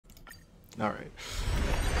All right.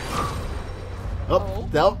 Oh,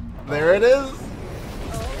 nope. There it is.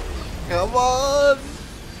 Come on.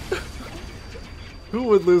 Who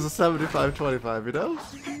would lose a 75-25, you know?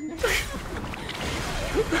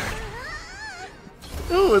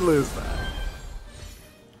 Who would lose that?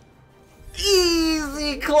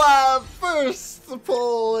 Easy clap! First to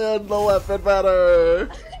pull in the weapon better.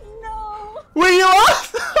 No. Wait, you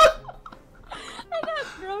lost? I got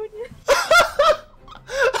thrown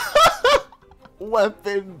in.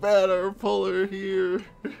 Weapon better puller here.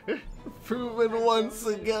 Proven once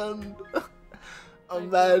again.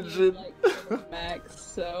 Imagine. Max,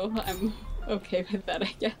 so I'm okay with that,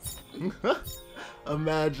 I guess.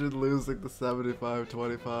 Imagine losing the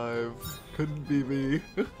 75-25. Couldn't be me.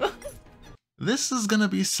 This is gonna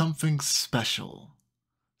be something special.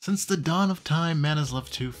 Since the dawn of time, man has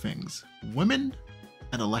loved two things: women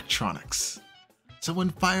and electronics. So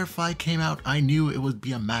when Firefly came out, I knew it would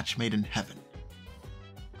be a match made in heaven.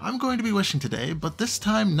 I'm going to be wishing today, but this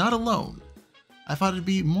time not alone. I thought it'd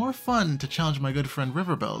be more fun to challenge my good friend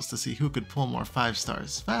Riverbells to see who could pull more 5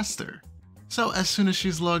 stars faster. So as soon as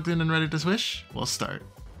she's logged in and ready to wish, we'll start.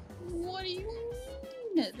 What do you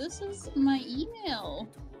mean? This is my email.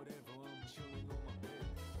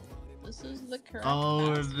 This is the correct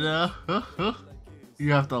password. No.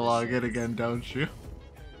 You have to log in again, don't you?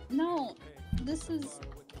 No, this is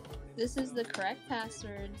the correct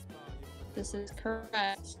password. This is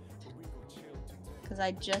correct. Because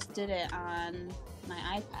I just did it on my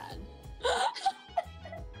iPad.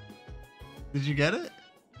 Did you get it?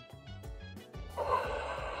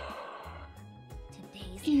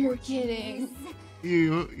 You're kidding.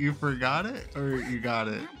 You forgot it, or you got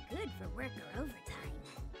it? Not good for work or overtime.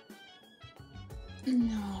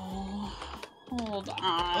 No. Hold on.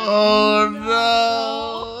 Oh no!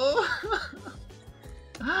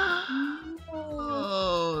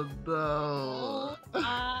 Oh no! Hold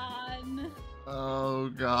on. Oh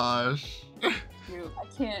gosh! Dude, I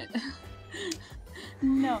can't.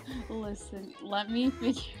 No, listen. Let me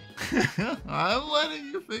figure. I'm letting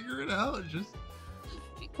you figure it out. Just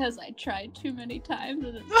Because I tried too many times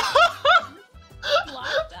and it's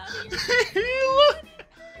blocked out of your. you look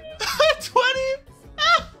 20.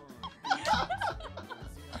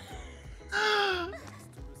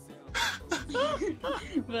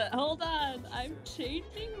 But hold on, I'm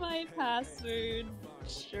changing my password.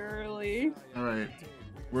 Surely. All right,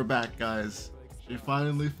 we're back, guys. She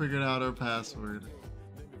finally figured out her password.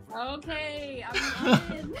 Okay,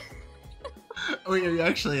 I'm in. Wait, are you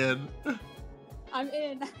actually in? I'm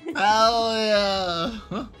in. Hell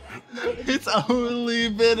yeah! It's only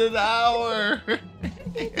been an hour.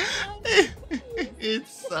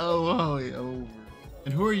 It's so over.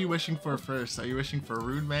 And who are you wishing for first? Are you wishing for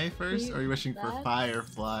Rune May first, or are you wishing for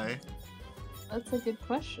Firefly? That's a good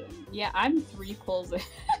question. Yeah, I'm 3 pulls in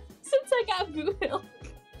since I got Boot Hill.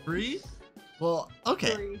 3? Well,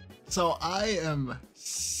 okay. 3. So I am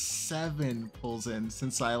 7 pulls in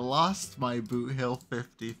since I lost my Boot Hill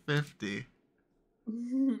 50-50.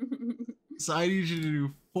 So I need you to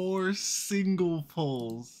do 4 single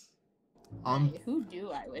pulls. Hey, who do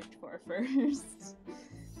I wish for first?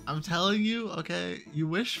 I'm telling you, okay, you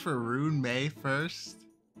wish for Rune May first,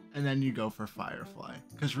 and then you go for Firefly.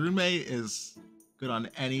 Because Rune May is good on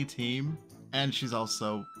any team, and she's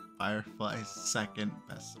also Firefly's second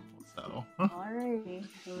best symbol, so. Alrighty,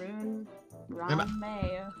 Ryan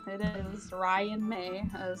May. It is Ryan May,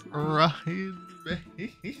 as Ryan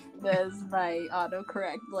May. my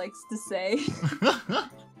autocorrect likes to say.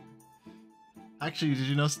 Actually, did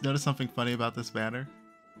you notice something funny about this banner?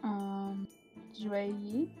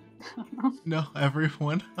 Joey? No,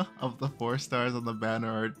 everyone of the 4 stars on the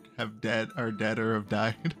banner are dead or have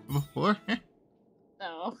died before.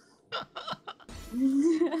 No.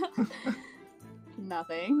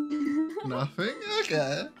 Nothing. Nothing?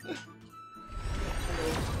 Okay.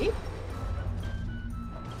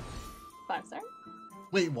 5 star?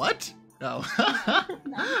 Wait, what? No. I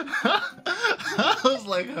was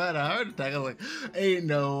like, I had a heart attack. I was like, ain't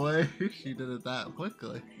no way she did it that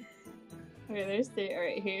quickly. Okay, there's 3.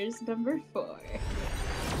 Alright, here's number 4.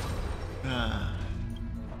 Let's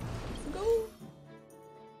go.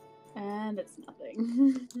 And it's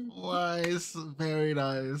nothing. Nice. Very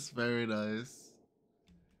nice. Very nice.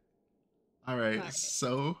 Alright, Okay.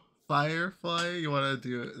 so Firefly, you want to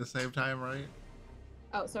do it at the same time, right?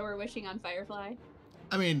 Oh, so we're wishing on Firefly?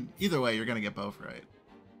 I mean, either way, you're going to get both right.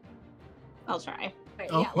 I'll try. Wait,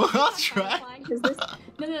 Oh, yeah, let's I'll wish on try. Firefly, 'cause this...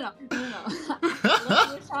 No.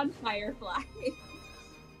 Let's wish on Firefly.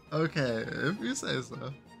 Okay, if you say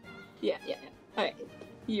so. Yeah. Alright,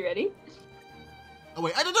 you ready? Oh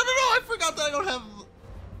wait, no, I forgot that I don't have...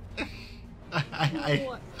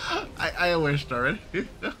 I wished already.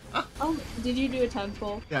 Oh, did you do a 10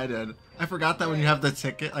 pull? Yeah, I did. I forgot that when you have the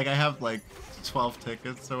ticket, like I have like 12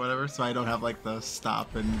 tickets or whatever, so I don't have like the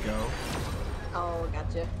stop and go. Oh,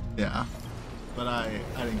 gotcha. Yeah, but I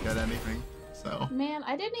didn't get anything, so. Man,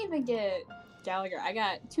 I didn't even get Gallagher. I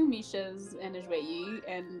got 2 Mishas and a Jwei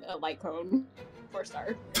and a light cone.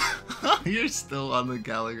 4-star. You're still on the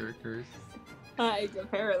Gallagher curse.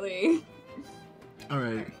 Apparently.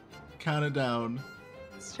 Alright, count it down.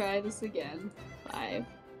 Let's try this again. 5,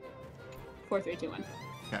 4, 3, 2, 1.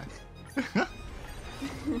 Okay.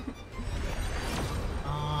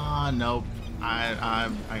 Nope. I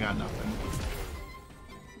got nothing.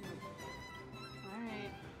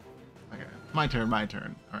 Alright. Okay, my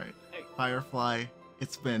turn. Alright. Firefly,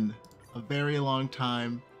 it's been a very long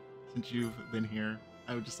time since you've been here.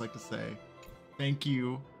 I would just like to say thank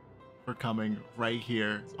you for coming right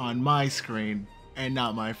here on my screen and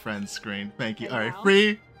not my friend's screen. Thank you. Alright,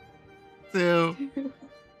 3, 2,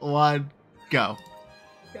 1, go.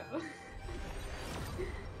 Go.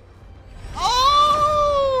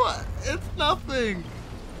 Oh! It's nothing!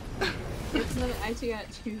 It's not, I actually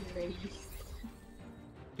got 2 Jweis.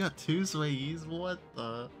 You got 2 Zweis? What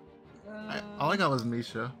the? All I got was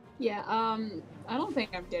Misha. Yeah, I don't think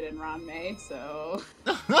I'm getting Ranmei, so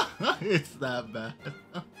It's that bad.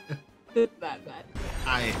 it's that bad.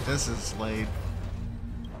 This is late.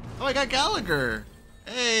 Oh, I got Gallagher!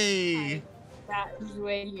 Hey! That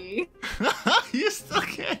Jwei. You still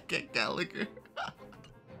can't get Gallagher.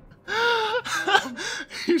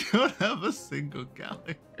 You don't have a single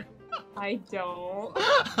Gallagher. I don't.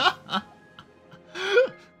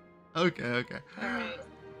 Okay. Alright.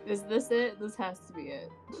 Is this it? This has to be it.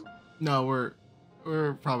 No, we're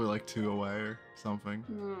probably like 2 away or something.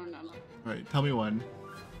 No. Alright, tell me when.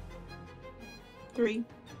 3.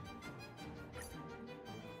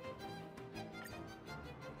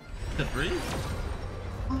 The 3?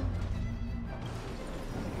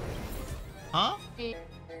 Huh?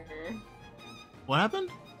 What happened?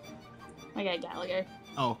 I got Gallagher.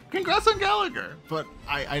 Oh, congrats on Gallagher! But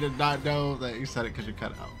I did not know that you said it because you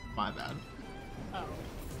cut out. My bad. Oh.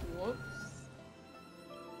 Whoops.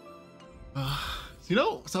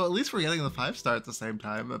 So at least we're getting the 5-star at the same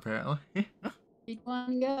time, apparently. Each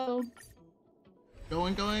one go.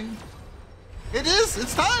 Going. It is!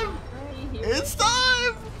 It's time! Alright, here It's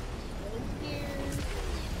time! Here.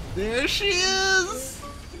 There she is!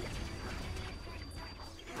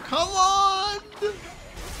 Come on!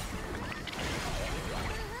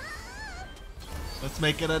 Let's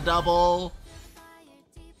make it a double.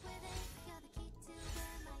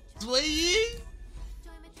 Sway!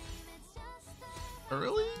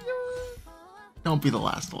 Earlier? Don't be the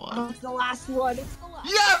last one. Oh, it's the last one. It's the last.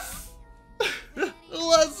 Yes!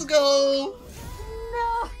 Let's go!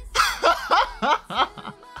 No.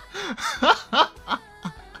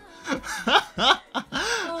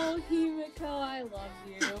 Oh, Himiko, I love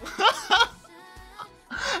you.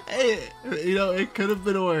 Hey, it could have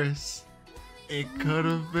been worse. It could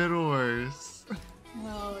have been worse.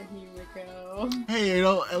 Oh, Himiko. Hey,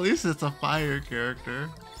 at least it's a fire character.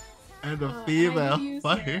 And a female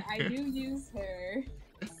fire I character. do use her.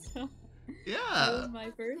 So Yeah. that was my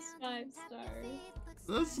first 5 stars.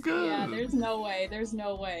 That's good. Yeah, there's no way.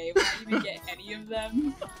 Will I even get any of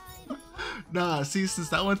them? Nah, see, since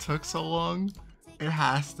that one took so long, it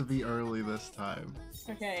has to be early this time.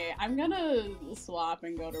 Okay, I'm gonna swap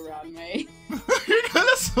and go to Ranmei. You're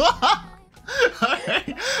gonna swap!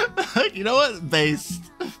 Alright. You know what?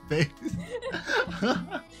 Based.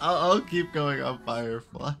 I'll keep going on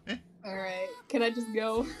Firefly. Alright, can I just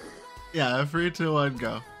go? Yeah, 3, 2, 1,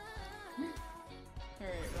 go.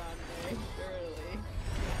 Alright, Ranmei, surely.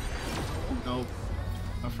 Nope.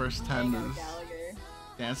 My first 10 Hang on, is Gallagher.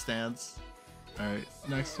 Dance. Alright,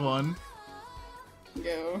 next one.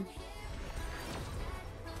 Go.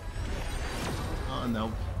 Oh,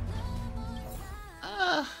 nope.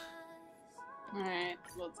 Alright,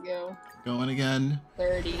 let's go. Going again.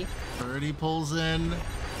 30. 30 pulls in.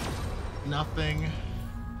 Nothing.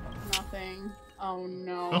 Nothing. Oh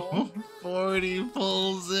no. 40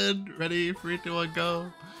 pulls in. Ready? 3, 2, 1, go.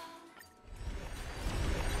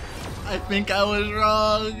 I think I was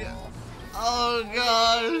wrong. Oh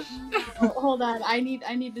gosh. Oh, hold on. I need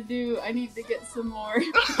to get some more.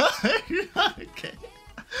 Okay.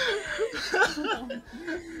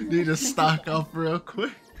 Need to stock up real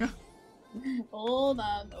quick. Hold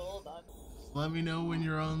on. Let me know when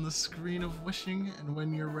you're on the screen of wishing and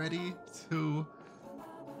when you're ready to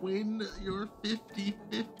win your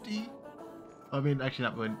 50-50. I mean, actually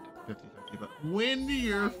not win 50-50, but win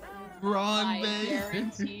your Ron I May.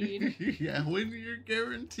 guaranteed. Yeah, when you're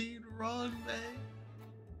guaranteed Ron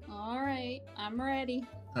May. Alright, I'm ready.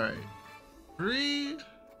 Alright. 3,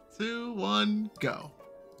 2, 1, go.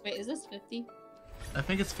 Wait, is this 50? I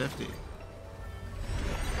think it's 50.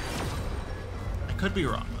 I could be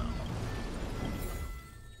wrong though.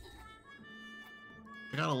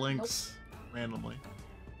 I got a Lynx randomly.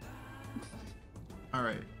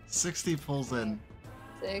 Alright, 60 pulls in.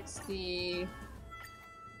 60.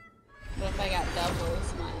 What if I got double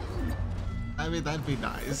smile? I mean, that'd be This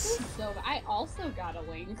nice. is so. I also got a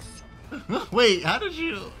Lynx. Wait, how did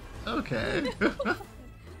you? Okay.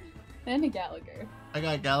 And a Gallagher. I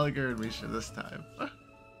got Gallagher and Misha this time.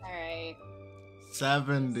 Alright.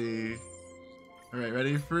 70. Alright,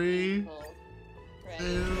 ready? 3, Ready.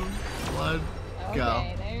 2, 1, Okay, go.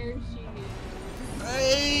 there she is.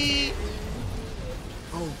 Hey!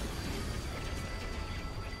 Oh.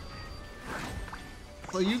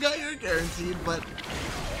 So you got your guaranteed, but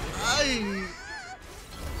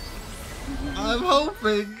I'm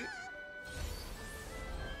hoping.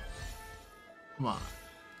 Come on.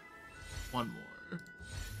 One more.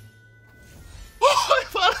 Oh, I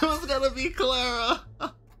thought it was gonna be Clara.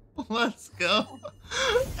 Let's go.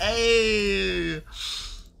 Hey!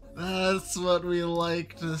 That's what we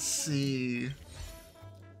like to see.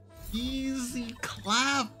 Easy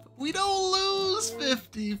clap. We don't lose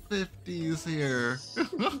 50-50s here.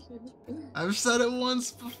 I've said it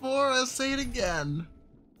once before, I'll say it again.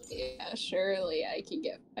 Yeah, surely I can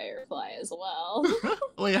get Firefly as well.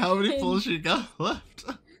 Wait, how many pulls you got left?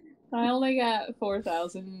 I only got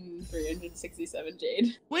 4,367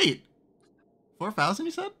 Jade. Wait, 4,000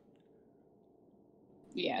 you said?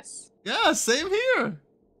 Yes. Yeah, same here.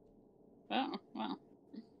 Oh, wow.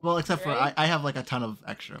 Well, except for Right? I have like a ton of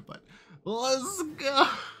extra, but let's go.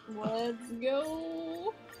 Let's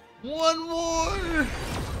go. One more.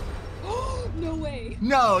 No way.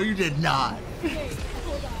 No, you did not. Wait,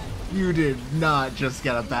 hold on. You did not just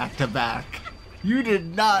get a back-to-back. You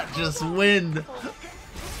did not just win.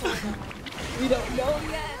 We don't know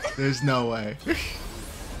yet. There's no way.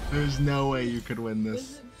 There's no way you could win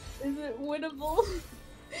this. Is it winnable?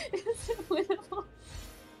 Is it winnable?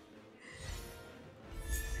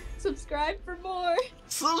 Subscribe for more.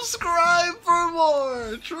 Subscribe for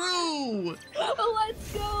more. True.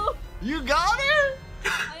 Let's go. You got her?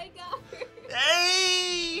 I got her.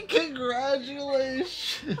 Hey,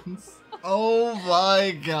 congratulations. Oh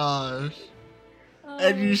my gosh.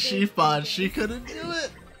 And she thought she couldn't do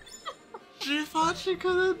it. She thought she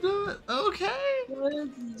couldn't do it. Okay.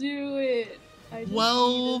 Let's do it. I just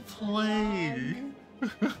Well needed played.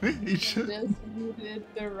 You Just needed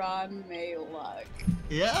the Ron May luck.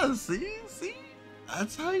 Yeah, see?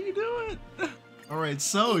 That's how you do it. Alright,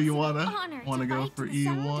 so you wanna go for E1,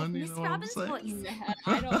 you know what I'm saying?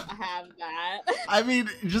 I don't have that. I mean,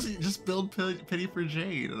 just build pity for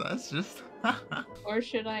Jade. That's just Or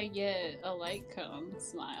should I get a light cone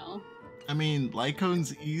smile? I mean,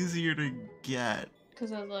 Lycone's easier to get.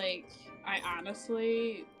 Because I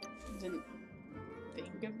honestly didn't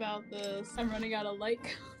think about this. I'm running out of light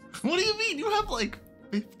cones. What do you mean? You have like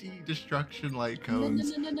 50 destruction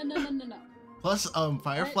Lycones. No. Plus,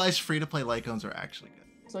 Firefly's free-to-play Lycones are actually good.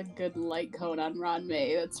 It's a good light cone on Ron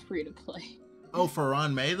May that's free to play. Oh, for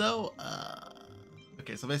Ron May though?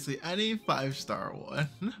 Okay, so basically any 5-star one.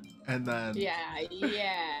 And then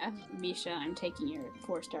Yeah. Misha, I'm taking your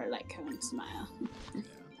 4-star light cone smile. yeah.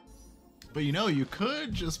 But you know, you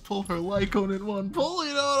could just pull her Lycone in one pull,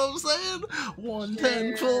 you know what I'm saying?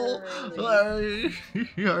 110 pull.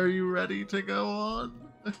 Are you ready to go on?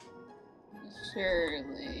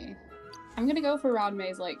 Surely. I'm gonna go for Ron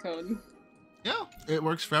May's light cone. Yeah, it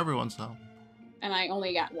works for everyone, so. And I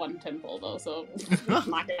only got 110 pull though, so it's not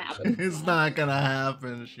gonna happen. It's not gonna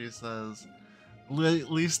happen, she says. At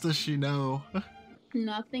least does she know.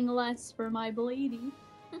 Nothing less for my Blady.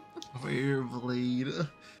 For your bleed.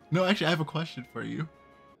 No, actually, I have a question for you.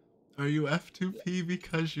 Are you F2P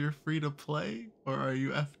because you're free to play? Or are you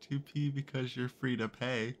F2P because you're free to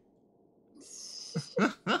pay?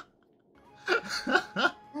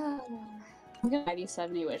 I'm gonna buy you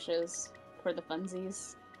 70 wishes for the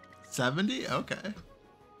funsies. 70? Okay.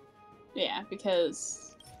 Yeah,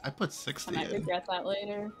 because I put I 60 might in. regret that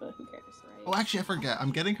later, but who cares, right? Oh, actually, I forget.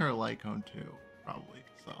 I'm getting her a Lycone too, probably.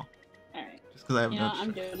 So, Alright. just because I have You no know,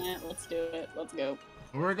 I'm choice. doing it. Let's do it. Let's go.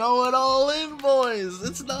 We're going all in, boys.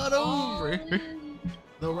 It's not All over. in.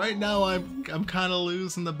 Though right now I'm kind of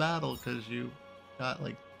losing the battle because you got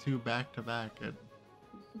like 2 back-to-back and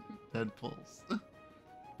dead pulls.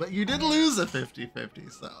 But you did lose a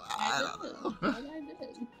 50-50, so I don't know. I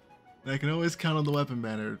did. I can always count on the weapon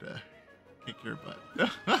banner to kick your butt.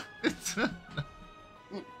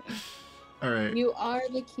 Alright. You are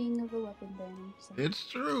the king of the weapon banner. So. It's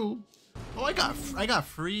true. Oh, I got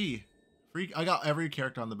free. I got every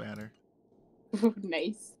character on the banner.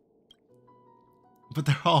 Nice. But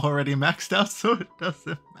they're all already maxed out, so it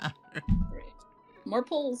doesn't matter. Right. More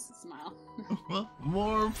pulls. Smile. Well,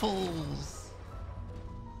 more pulls.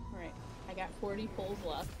 Right. I got 40 pulls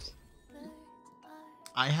left.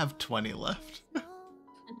 I have 20 left.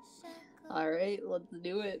 Alright, let's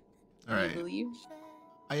do it. Alright. You believe?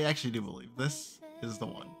 I actually do believe this is the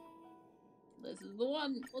one. This is the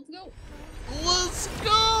one. Let's go. Let's go!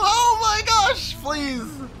 Oh my gosh! Please!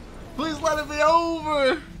 Please let it be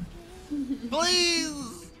over!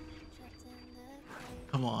 Please!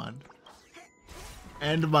 Come on.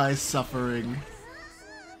 End my suffering.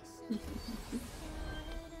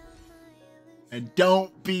 And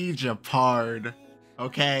don't be Japard.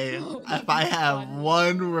 Okay? If I have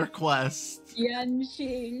one request.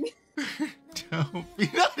 Yanqing. Don't be.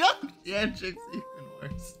 Yanqing's even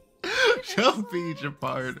worse. Don't be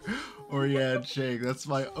Japard or Yanqing. That's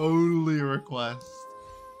my only request.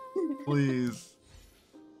 Please.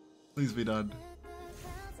 Please be done.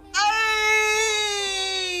 Ayy!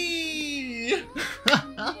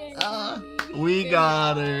 We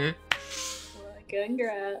got her.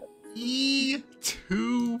 Congrats.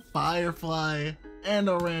 E2 Firefly and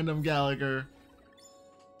a random Gallagher.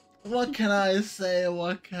 What can I say?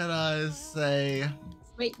 What can I say?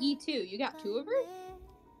 Wait, E2, you got 2 of her?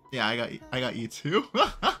 Yeah, I got E2.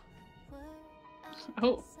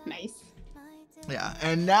 Oh, nice. Yeah,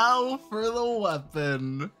 and now for the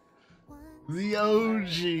weapon. The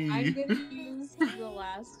OG. I'm gonna use the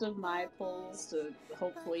last of my pulls to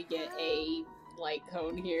hopefully get a light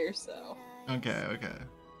cone here, so. Okay.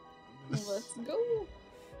 Let's go.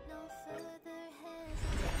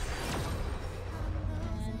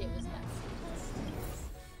 And it was nice.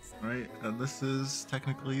 Right, and this is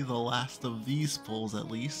technically the last of these pulls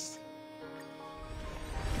at least.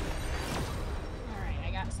 Alright,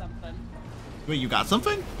 I got something. Wait, you got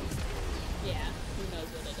something? Yeah, who knows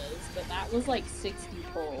what it is, but that was like 60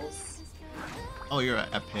 pulls. Oh, you're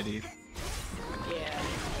a pity. Yeah.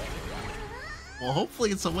 Well,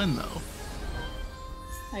 hopefully it's a win though.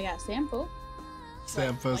 I got sample.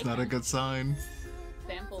 Sampa's not a good sign.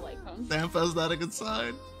 Sample like home. Sampa's not a good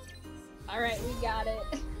sign. Alright, we got it.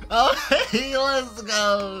 Oh, hey, let's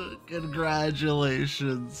go.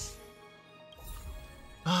 Congratulations.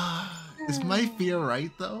 Is my fear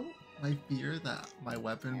right though? My fear that my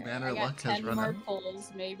weapon banner luck has run out. I got 10 more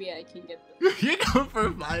pulls. Maybe I can get the You go for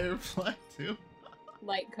Firefly too.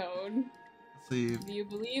 light cone. Let's see. Do you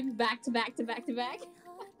believe? Back to back to back to back?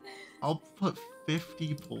 I'll put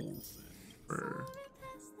 50 pulls in for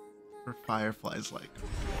Firefly's like,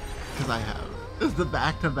 because I have. It's the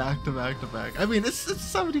back to back to back to back. I mean, it's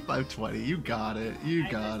 75-20. You got it. You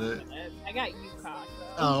got it. I got Yukon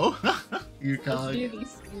though. Oh, Let's Yukon. do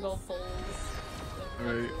these single pulls.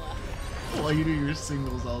 Right. While you do your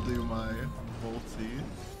singles, I'll do my multi.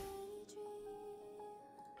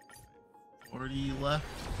 40 left.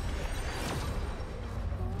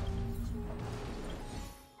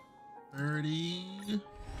 30.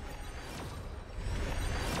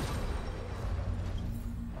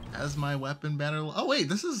 As my weapon banner. Oh wait,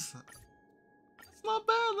 this is. That's not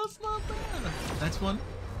bad. That's not bad. Next one.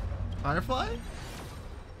 Firefly?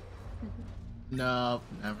 No,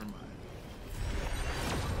 never mind.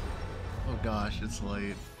 Oh gosh, it's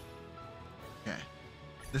late. Okay,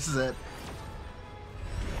 this is it.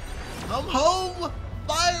 I'm home,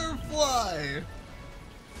 Firefly.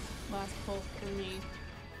 Last pull for me.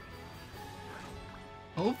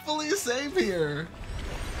 Hopefully, save here.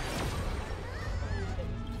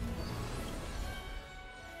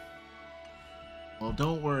 Well,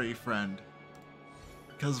 don't worry, friend.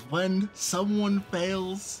 Because when someone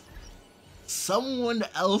fails, someone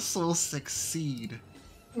else will succeed.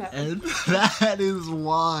 No. And that is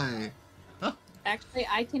why. Actually,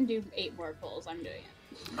 I can do 8 more pulls. I'm doing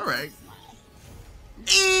it. Alright.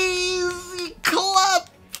 Easy clap!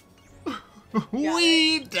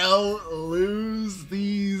 We don't lose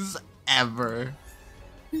these ever.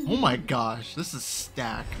 Oh my gosh, this is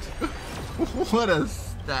stacked. What a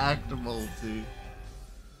stacked multi.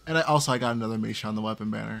 And I got another Meisha on the weapon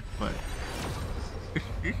banner, but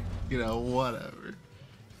you know, whatever.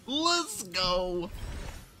 Let's go.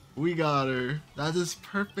 We got her. That is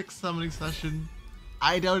perfect summoning session.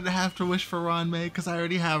 I don't have to wish for Ranmei because I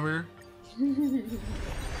already have her.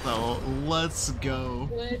 So let's go.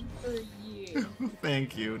 Good for you.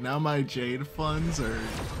 Thank you. Now my Jade funds are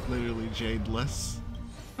literally Jadeless.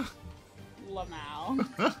 Lamau.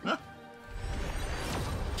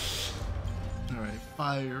 Alright,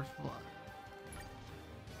 Firefly.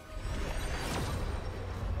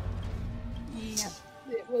 Yep,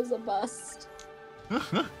 it was a bust.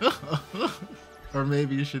 Or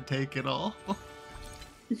maybe you should take it all.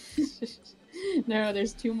 No,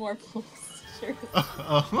 there's 2 more pulls. Sure.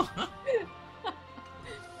 Oh.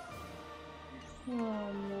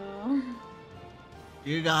 Oh no.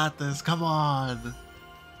 You got this, come on.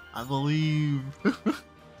 I believe.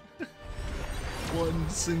 One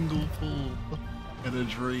single pull and a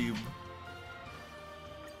dream.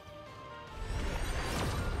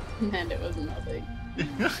 And it was nothing.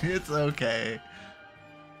 It's okay.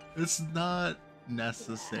 It's not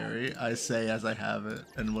necessary. I say as I have it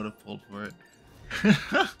and would have pulled for it.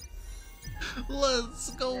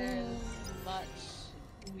 Let's go. There's much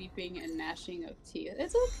weeping and gnashing of teeth.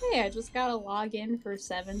 It's okay. I just gotta log in for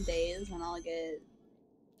 7 days and I'll get.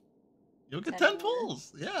 You'll get 10 10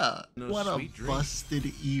 pulls. Yeah. No What a sweet dream. busted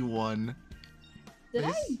E1. Did I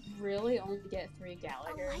This- really only get 3 A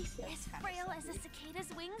Gallaghers? life That's as kinda frail as a sucky.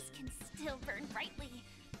 cicada's wings can still burn brightly.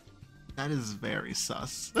 That is very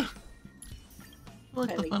sus. I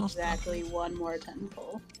like I the think final exactly 1 more 10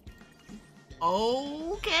 pull.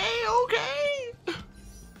 Okay, okay.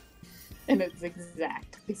 And it's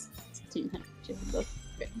exactly 1600.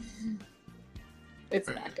 It's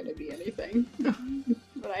not gonna be anything.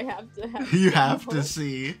 But I have to have. You some have to hope.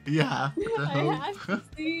 see. You have to I hope. have to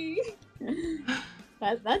see.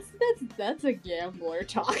 That's a gambler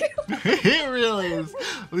talk. It really is.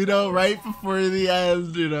 You know, right before the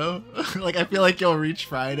end, you know? Like, I feel like you'll reach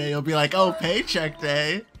Friday, you'll be like, oh, paycheck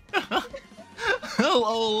day.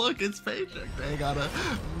 Oh, look, it's paycheck day.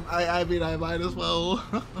 I mean, I might as well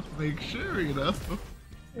make sure, you know?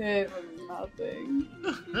 It was nothing.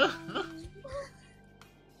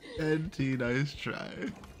 NT, nice try.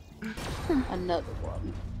 Another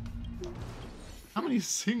one. How many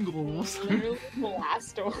singles? Literally the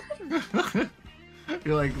last one.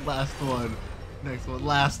 You're like, last one. Next one.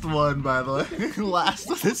 Last one, by the way. Last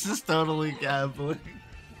one. This is totally gambling.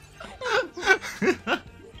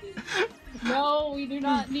 No, we do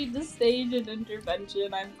not need to stage an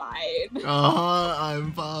intervention. I'm fine.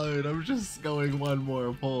 I'm fine. I'm just going one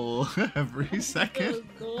more pull every second.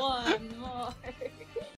 Just one more.